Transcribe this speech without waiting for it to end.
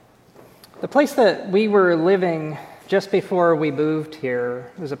The place that we were living just before we moved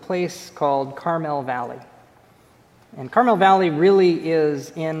here was a place called Carmel Valley. And Carmel Valley really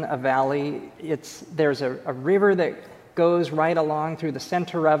is in a valley. There's a river that goes right along through the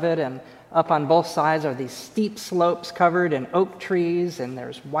center of it, and up on both sides are these steep slopes covered in oak trees, and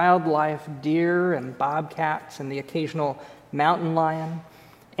there's wildlife, deer and bobcats and the occasional mountain lion.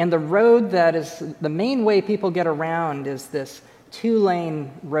 And the road that is the main way people get around is this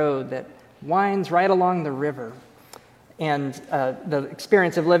 2-lane road that winds right along the river. And the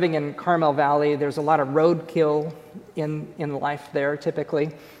experience of living in Carmel Valley, there's a lot of roadkill in life there, typically.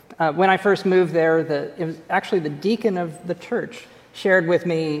 When I first moved there, it was actually the deacon of the church shared with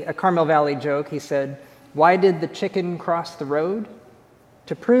me a Carmel Valley joke. He said, "Why did the chicken cross the road?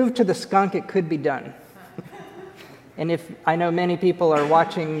 To prove to the skunk it could be done." And if I know many people are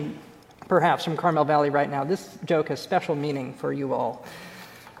watching, perhaps from Carmel Valley right now, this joke has special meaning for you all.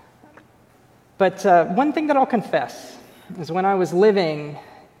 But one thing that I'll confess is when I was living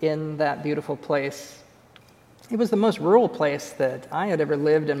in that beautiful place, it was the most rural place that I had ever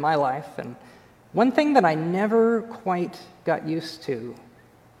lived in my life. And one thing that I never quite got used to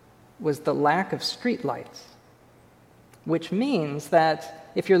was the lack of streetlights, which means that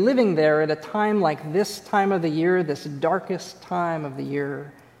if you're living there at a time like this time of the year, this darkest time of the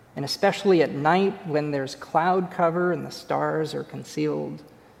year, and especially at night when there's cloud cover and the stars are concealed,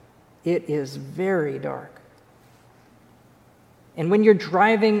 it is very dark. And when you're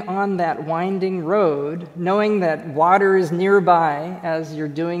driving on that winding road, knowing that water is nearby as you're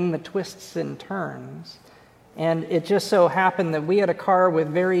doing the twists and turns, and it just so happened that we had a car with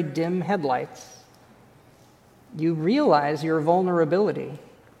very dim headlights, you realize your vulnerability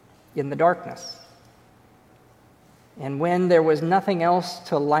in the darkness. And when there was nothing else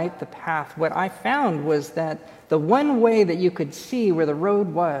to light the path, what I found was that the one way that you could see where the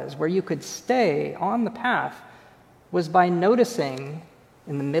road was, where you could stay on the path, was by noticing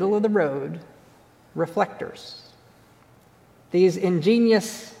in the middle of the road reflectors. These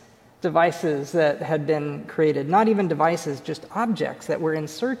ingenious devices that had been created, not even devices, just objects that were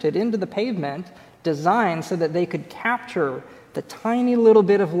inserted into the pavement, designed so that they could capture the tiny little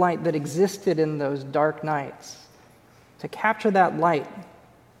bit of light that existed in those dark nights, to capture that light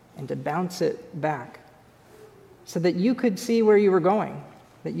and to bounce it back so that you could see where you were going,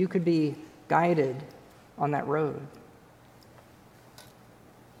 that you could be guided on that road.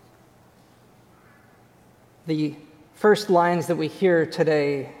 The first lines that we hear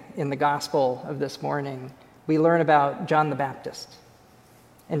today in the gospel of this morning, we learn about John the Baptist.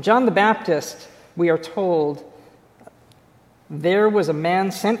 And John the Baptist, we are told, there was a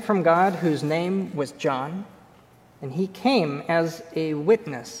man sent from God whose name was John, and he came as a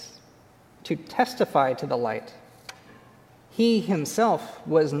witness to testify to the light. He himself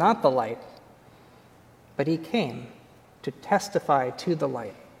was not the light, but he came to testify to the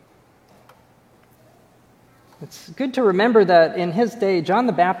light. It's good to remember that in his day, John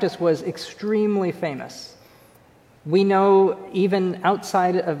the Baptist was extremely famous. We know even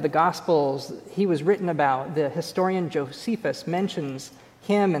outside of the Gospels, he was written about. The historian Josephus mentions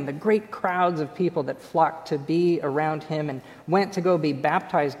him and the great crowds of people that flocked to be around him and went to go be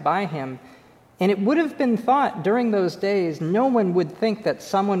baptized by him. And it would have been thought during those days, no one would think that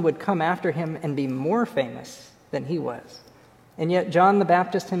someone would come after him and be more famous than he was. And yet John the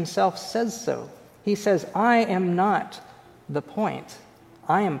Baptist himself says so. He says, "I am not the point.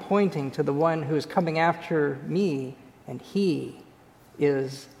 I am pointing to the one who is coming after me, and he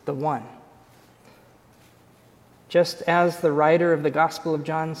is the one." Just as the writer of the Gospel of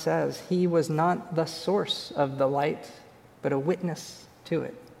John says, he was not the source of the light, but a witness to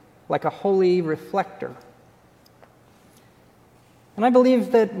it, like a holy reflector. And I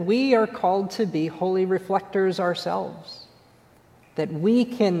believe that we are called to be holy reflectors ourselves, that we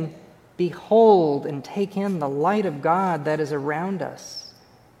can behold and take in the light of God that is around us,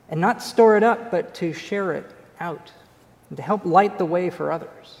 and not store it up, but to share it out, and to help light the way for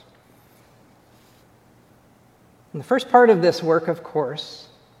others. And the first part of this work, of course,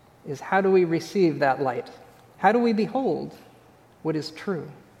 is how do we receive that light? How do we behold what is true?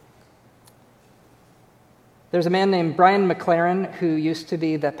 There's a man named Brian McLaren who used to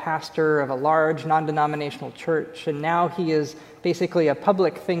be the pastor of a large non-denominational church, and now he is basically a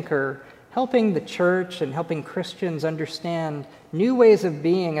public thinker, helping the church and helping Christians understand new ways of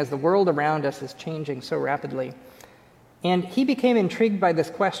being as the world around us is changing so rapidly. And he became intrigued by this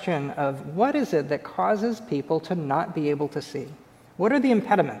question of what is it that causes people to not be able to see? What are the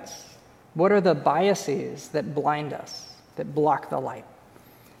impediments? What are the biases that blind us, that block the light?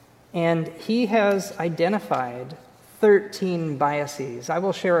 And he has identified 13 biases. I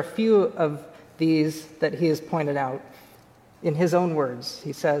will share a few of these that he has pointed out in his own words.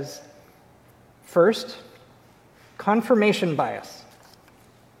 He says, first, confirmation bias.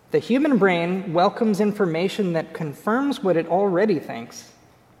 The human brain welcomes information that confirms what it already thinks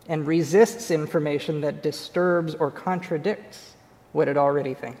and resists information that disturbs or contradicts what it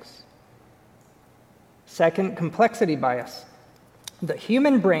already thinks. Second, complexity bias. The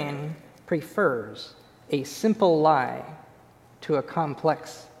human brain prefers a simple lie to a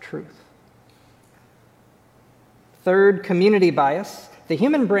complex truth. Third, community bias. The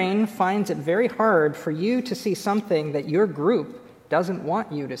human brain finds it very hard for you to see something that your group doesn't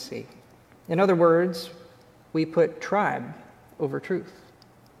want you to see. In other words, we put tribe over truth.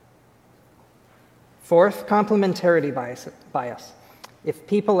 Fourth, complementarity bias. If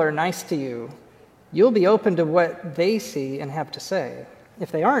people are nice to you, you'll be open to what they see and have to say.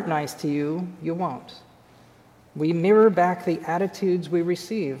 If they aren't nice to you, you won't. We mirror back the attitudes we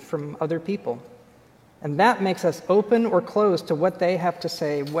receive from other people, and that makes us open or closed to what they have to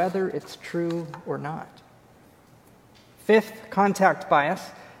say, whether it's true or not. Fifth, contact bias.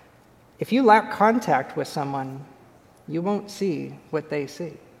 If you lack contact with someone, you won't see what they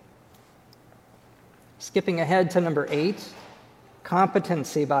see. Skipping ahead to number 8,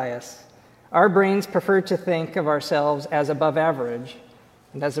 competency bias. Our brains prefer to think of ourselves as above average,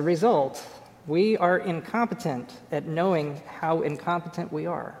 and as a result, we are incompetent at knowing how incompetent we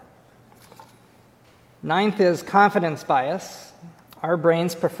are. Ninth is confidence bias. Our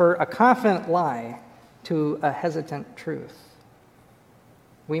brains prefer a confident lie to a hesitant truth.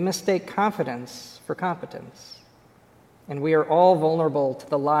 We mistake confidence for competence, and we are all vulnerable to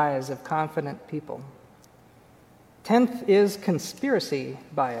the lies of confident people. 10th is conspiracy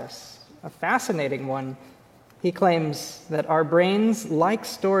bias, a fascinating one. He claims that our brains like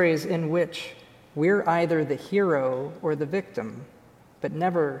stories in which we're either the hero or the victim, but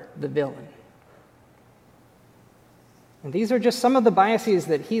never the villain. And these are just some of the biases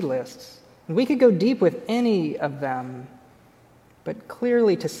that he lists. And we could go deep with any of them, but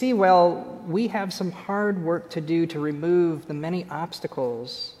clearly to see well, we have some hard work to do to remove the many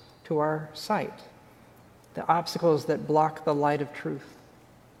obstacles to our sight, the obstacles that block the light of truth.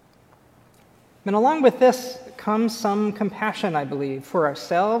 And along with this comes some compassion, I believe, for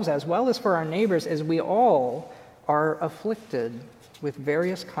ourselves as well as for our neighbors, as we all are afflicted with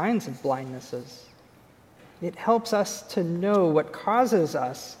various kinds of blindnesses. It helps us to know what causes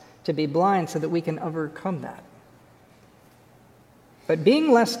us to be blind so that we can overcome that. But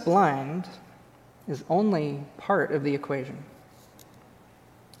being less blind is only part of the equation.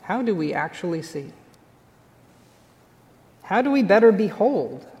 How do we actually see? How do we better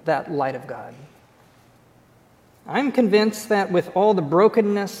behold that light of God? I'm convinced that with all the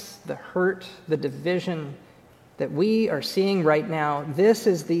brokenness, the hurt, the division that we are seeing right now, this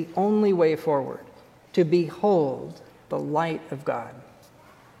is the only way forward, to behold the light of God.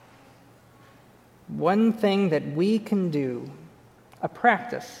 One thing that we can do, a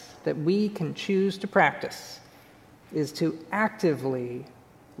practice that we can choose to practice, is to actively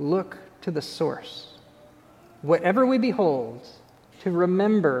look to the source. Whatever we behold, to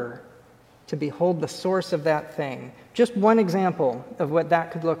remember to behold the source of that thing. Just one example of what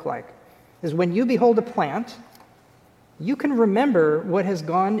that could look like is when you behold a plant, you can remember what has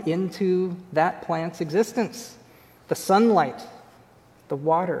gone into that plant's existence. The sunlight, the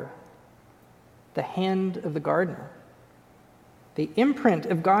water, the hand of the gardener, the imprint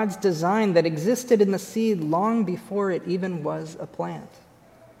of God's design that existed in the seed long before it even was a plant.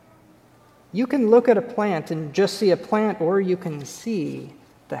 You can look at a plant and just see a plant, or you can see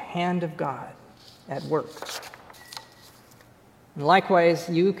the hand of God at work. And likewise,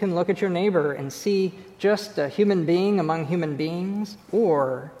 you can look at your neighbor and see just a human being among human beings,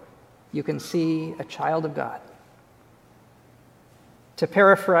 or you can see a child of God. To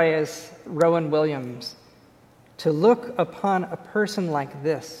paraphrase Rowan Williams, to look upon a person like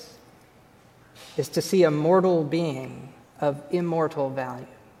this is to see a mortal being of immortal value.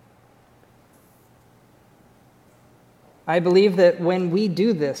 I believe that when we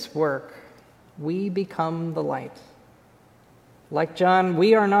do this work, we become the light. Like John,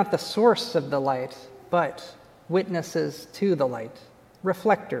 we are not the source of the light, but witnesses to the light,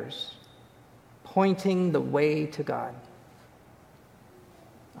 reflectors, pointing the way to God.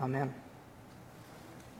 Amen.